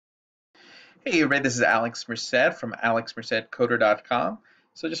Hey everybody, this is Alex Merced from alexmercedcoder.com.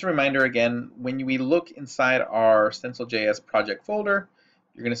 So just a reminder again, when we look inside our StencilJS project folder,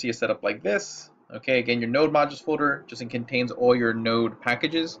 you're going to see a setup like this. Okay, again, your node modules folder just contains all your node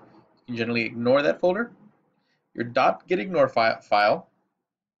packages. You can generally ignore that folder. Your .getignore file.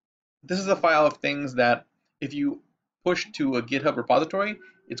 This is a file of things that if you push to a GitHub repository,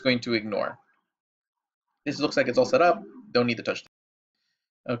 it's going to ignore. This looks like it's all set up. Don't need to touch.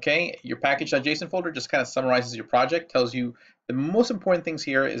 Okay, your package.json folder just kind of summarizes your project, tells you the most important things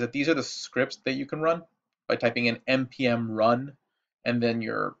here is that these are the scripts that you can run by typing in npm run and then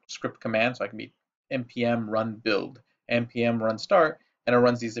your script command. So I can be npm run build, npm run start, and it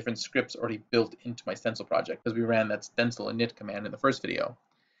runs these different scripts already built into my stencil project because we ran that stencil init command in the first video.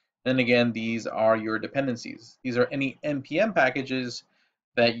 Then again, these are your dependencies. These are any npm packages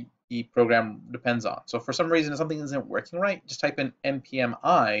that the program depends on. So for some reason, if something isn't working right, just type in npm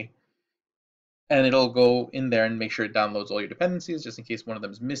I, and it'll go in there and make sure it downloads all your dependencies, just in case one of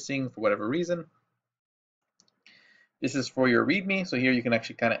them is missing for whatever reason. This is for your README, so here you can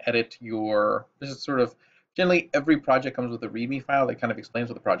actually kind of edit your, this is sort of, generally every project comes with a README file that kind of explains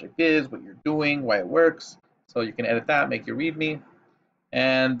what the project is, what you're doing, why it works. So you can edit that, make your README.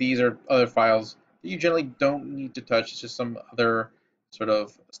 And these are other files that you generally don't need to touch. It's just some other sort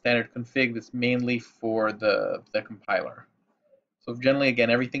of standard config that's mainly for the compiler. So generally, again,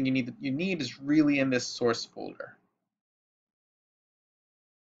 everything you need is really in this source folder.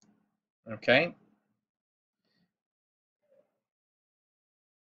 Okay,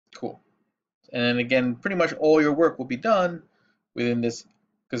 cool. And then again, pretty much all your work will be done within this,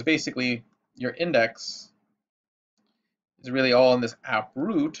 because basically your index is really all in this app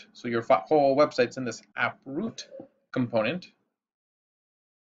root. So your whole website's in this app root component.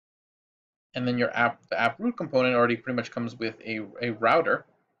 And then the app root component already pretty much comes with a router,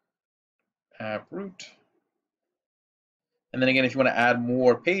 app root. And then again, if you want to add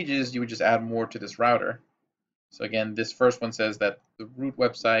more pages, you would just add more to this router. So again, this first one says that the root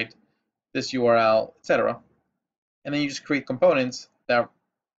website, this URL, etc. And then you just create components that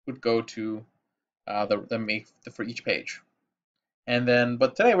would go to for each page. And then,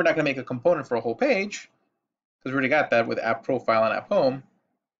 but today we're not going to make a component for a whole page because we already got that with app profile and app home.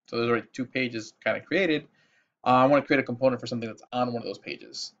 So there's already two pages kind of created. I want to create a component for something that's on one of those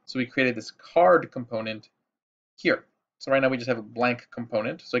pages. So we created this card component here. So right now we just have a blank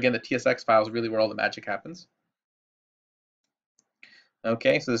component. So again, the TSX file is really where all the magic happens.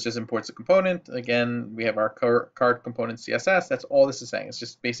 Okay, so this just imports a component. Again, we have our card component CSS. That's all this is saying. It's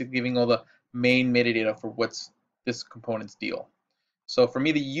just basically giving all the main metadata for what's this component's deal. So for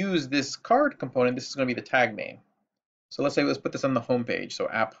me to use this card component, this is going to be the tag name. So let's put this on the home page. So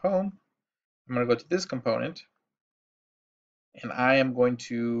app home. I'm going to go to this component. And I am going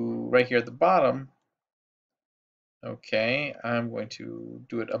to, right here at the bottom, okay, I'm going to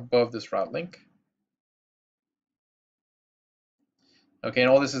do it above this route link. Okay,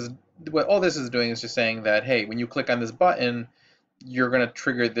 and what all this is doing is just saying that, hey, when you click on this button, you're going to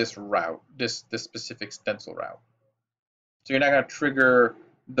trigger this route, this specific stencil route. So you're not going to trigger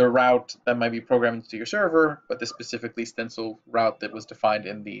the route that might be programmed into your server, but the specifically stencil route that was defined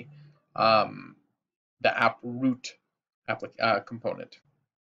in the app root component.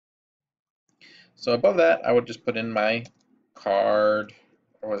 So above that, I would just put in my card,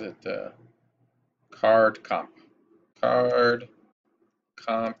 or was it card comp, card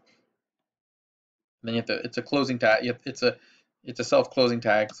comp. And then you have to, it's a closing tag. It's a self-closing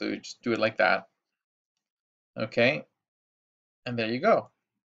tag, so you just do it like that. Okay, and there you go.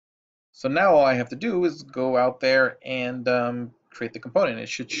 So now all I have to do is go out there and create the component. It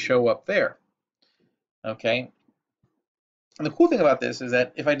should show up there. Okay. And the cool thing about this is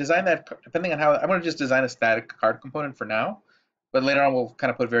that if I design that, depending on how, I'm going to just design a static card component for now, but later on we'll kind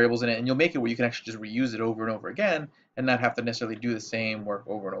of put variables in it, and you'll make it where you can actually just reuse it over and over again and not have to necessarily do the same work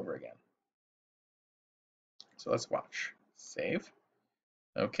over and over again. So let's watch. Save.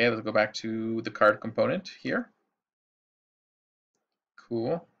 Okay, let's go back to the card component here.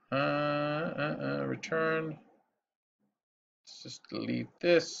 Cool. Return. Let's just delete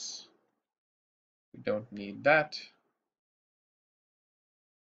this. We don't need that.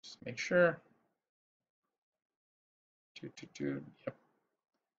 Just make sure. Yep.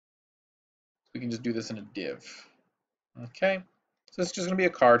 We can just do this in a div. Okay. So it's just going to be a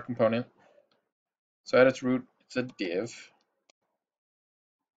card component. So at its root, it's a div.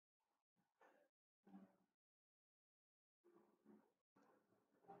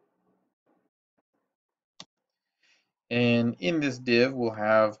 And in this div, we'll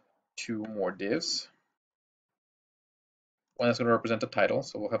have two more divs. one that's going to represent a title.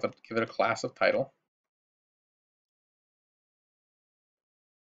 So we'll give it a class of title.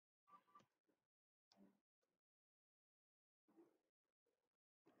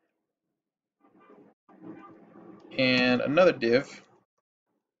 And another div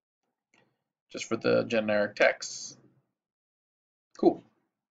just for the generic text. Cool.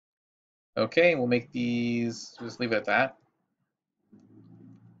 Okay, we'll make these, just leave it at that.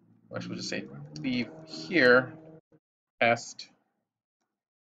 Actually, we'll just say leave here test.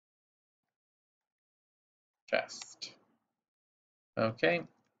 Okay,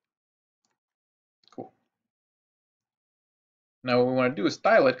 cool. Now what we want to do is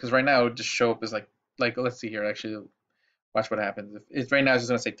style it, because right now it would just show up as like let's see here, actually watch what happens. If right now it's just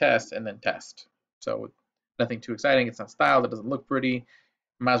going to say test and then test. So nothing too exciting, it's not styled, it doesn't look pretty.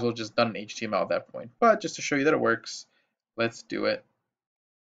 Might as well just done in HTML at that point. But just to show you that it works, let's do it.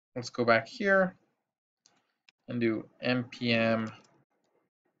 Let's go back here and do npm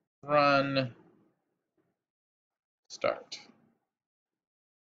run start.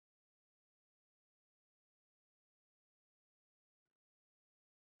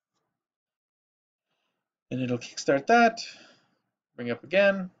 And it'll kickstart that. Bring up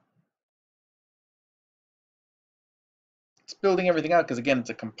again. It's building everything out because again, it's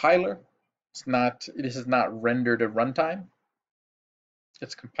a compiler. This is not rendered at runtime.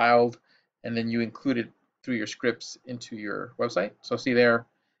 It's compiled and then you include it through your scripts into your website. So see there,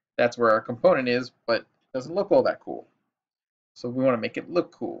 that's where our component is, but it doesn't look all that cool. So we want to make it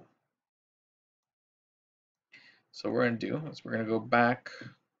look cool. So what we're going to do is we're going to go back,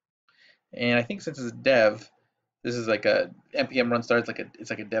 and I think since it's a dev, this is like a npm run start. It's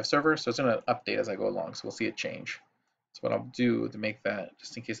like a dev server, so it's going to update as I go along. So we'll see it change. So what I'll do to make that,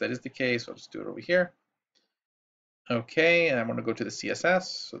 just in case that is the case, I'll just do it over here. Okay, and I'm going to go to the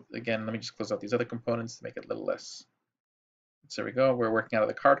CSS. So again, let me just close out these other components to make it a little less. So there we go. We're working out of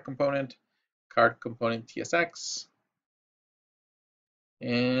the card component tsx.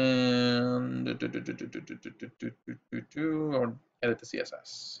 And I'll edit the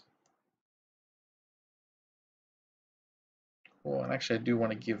CSS. Cool, and actually I do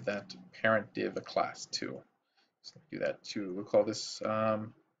want to give that parent div a class too. So do that too. We'll call this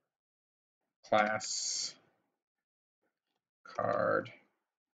class card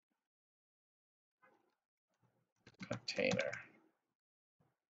container.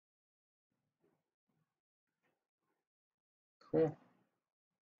 Cool.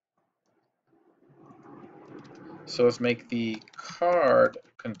 So let's make the card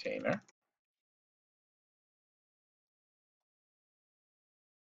container.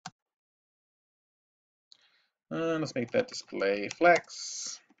 And let's make that display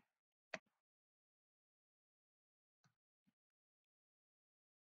flex.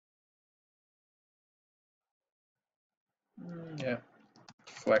 Yeah,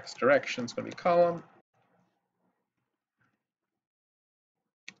 flex direction is going to be column.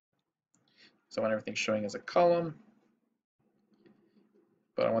 So I want everything showing as a column,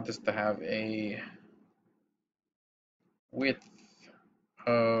 but I want this to have a width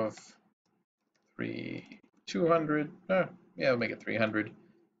of 200. Yeah, we'll make it 300,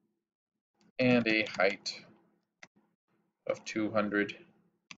 and a height of 200.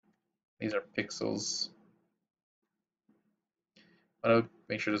 These are pixels. I want to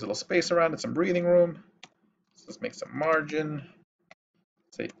make sure there's a little space around it, some breathing room. So let's make some margin.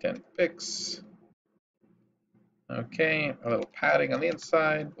 Say 10 pix. Okay, a little padding on the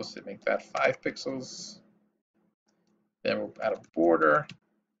inside. We'll say make that 5 pixels. Then we'll add a border.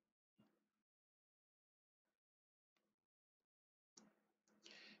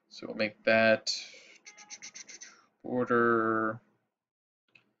 So we'll make that border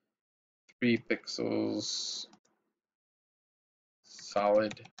 3 pixels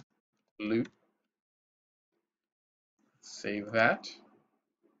solid blue. Save that.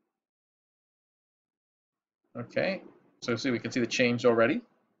 Okay, so see, we can see the change already.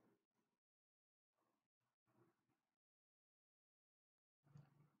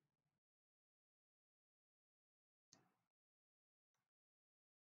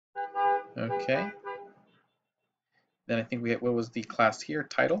 Okay. Then I think what was the class here?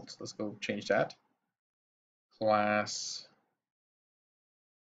 Title. So let's go change that. Class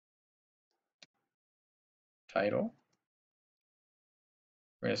title.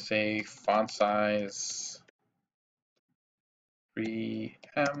 We're going to say font size 3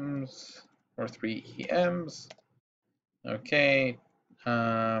 ems or 3 ems. Okay.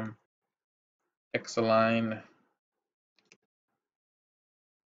 X-align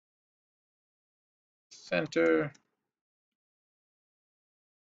center.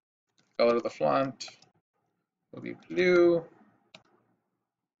 Color of the font will be blue.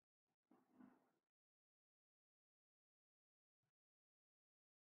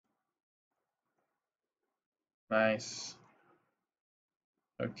 Nice.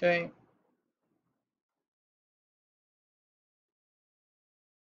 Okay.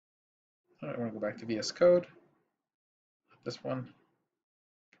 All right, we're gonna go back to VS Code. Not this one,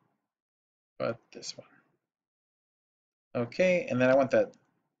 but this one. Okay, and then I want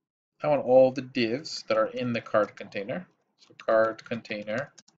all the divs that are in the card container. So card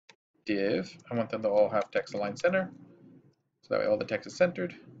container div. I want them to all have text align center. So that way all the text is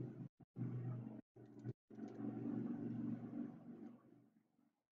centered.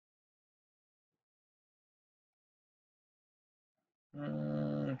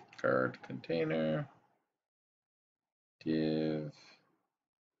 Card container div.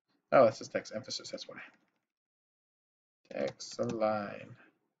 Oh, this is text emphasis, that's why. Text align.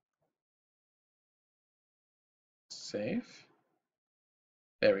 Save.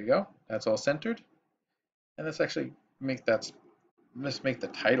 There we go. That's all centered. And let's actually make let's make the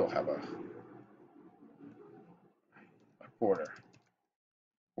title have a border.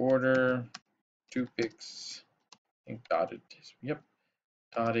 Border, 2 pixels, I think dotted. Yep,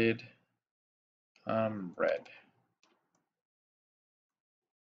 dotted, red.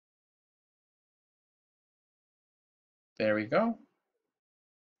 There we go.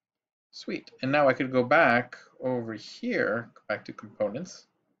 Sweet. And now I could go back over here, go back to components,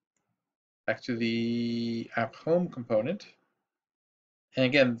 back to the app home component. And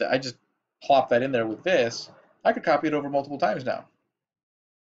again, I just plop that in there with this. I could copy it over multiple times now.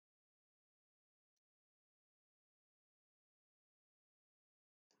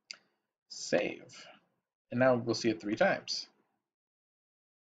 Save. And now we'll see it 3 times.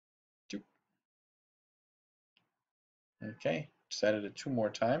 Okay, just added it 2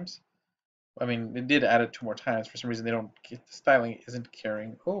 more times. I mean, it did add it 2 more times. For some reason, the styling isn't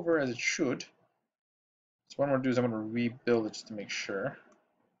carrying over as it should. So what I'm going to do is I'm going to rebuild it just to make sure.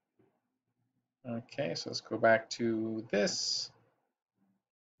 Okay, so let's go back to this.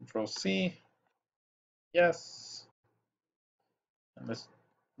 Control C. Yes. And let's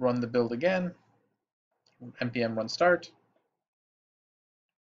run the build again. npm run start.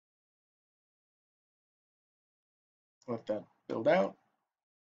 Let that build out.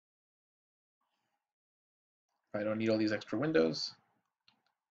 I don't need all these extra windows.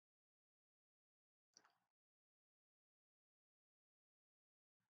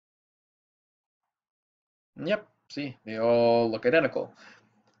 Yep, see, they all look identical.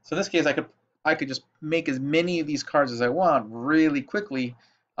 So in this case, I could just make as many of these cards as I want really quickly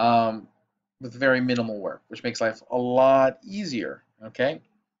with very minimal work, which makes life a lot easier. Okay,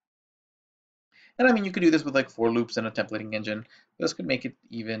 and I mean you could do this with like for loops and a templating engine. This could make it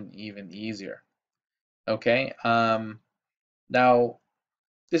even easier. Okay, now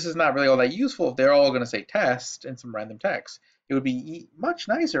this is not really all that useful if they're all going to say test and some random text. It would be much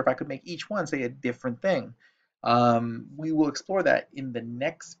nicer if I could make each one say a different thing. We will explore that in the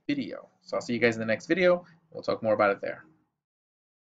next video. So I'll see you guys in the next video. We'll talk more about it there.